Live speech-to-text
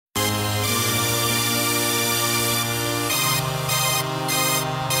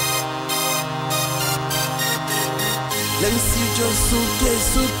just Souke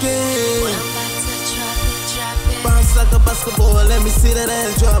Souke. Bounce like a basketball, let me see that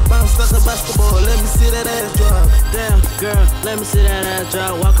ass drop. Bounce like a basketball, let me see that ass drop. Damn, girl, let me see that ass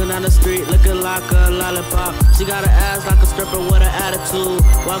drop. Walking down the street, looking like a lollipop. She got an ass like a stripper with an attitude.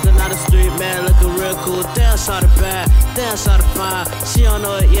 Walking down the street, man, looking real cool. Damn, shot it bad, damn, shot it fine. She don't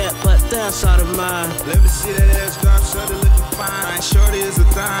know it yet, but damn, shot it mine. Let me see that ass drop, shorty looking fine. Shorty is a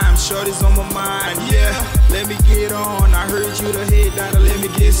dime, shorty's on my mind, yeah. Let me get on, I heard you the head doctor, let me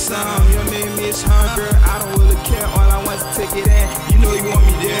get some. Your name is Hunger, I don't really care, all I want is to take it in. You know you want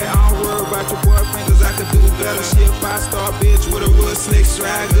me there, I don't worry about your boyfriend, cause I could do better. She a 5-star bitch with a real slick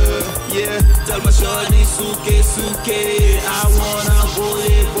swagger, yeah. Tell my shorty Souke Souke, I wanna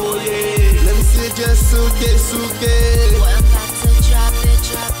boye boye. Let me see just Souke Souke.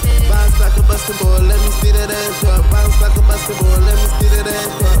 Bounce like a basketball, let me see that ass drop. Bounce like a basketball, let me see that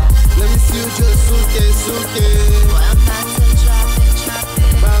ass drop. Let me see you just Souke Souke.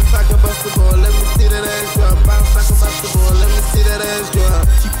 Bounce like a basketball, let me see that ass drop. Bounce like a basketball, let me see that ass drop.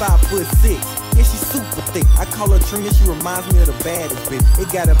 She 5'6", yeah, she super thick. I call her Trina, she reminds me of the baddest bitch. It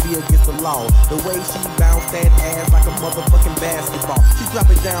gotta be against the law. The way she bounce that ass like a motherfucking basketball. She drop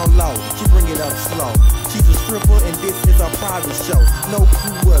it down low, she bring it up slow. She's a stripper and this is a private show. No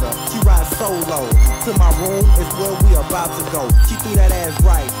crew with her, she rides solo. To my room is where we about to go. She threw that ass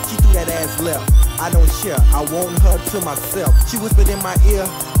right, she threw that ass left. I don't share, I want her to myself. She whispered in my ear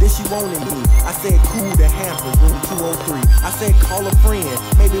that she wanted me. I said cool the Hampers, room 203. I said call a friend,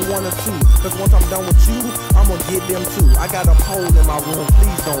 maybe one or two. Cause once I'm done with you, I'm gonna get them too. I got a pole in my room,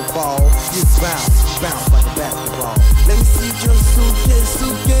 please don't fall. Just bounce, bounce like a basketball. Let me see just Souke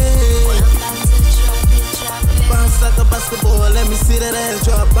Souke. Bounce like a basketball, let me see that ass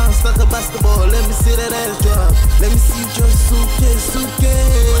drop. Bounce like a basketball, let me see that ass drop. Let me see just Souke Souke.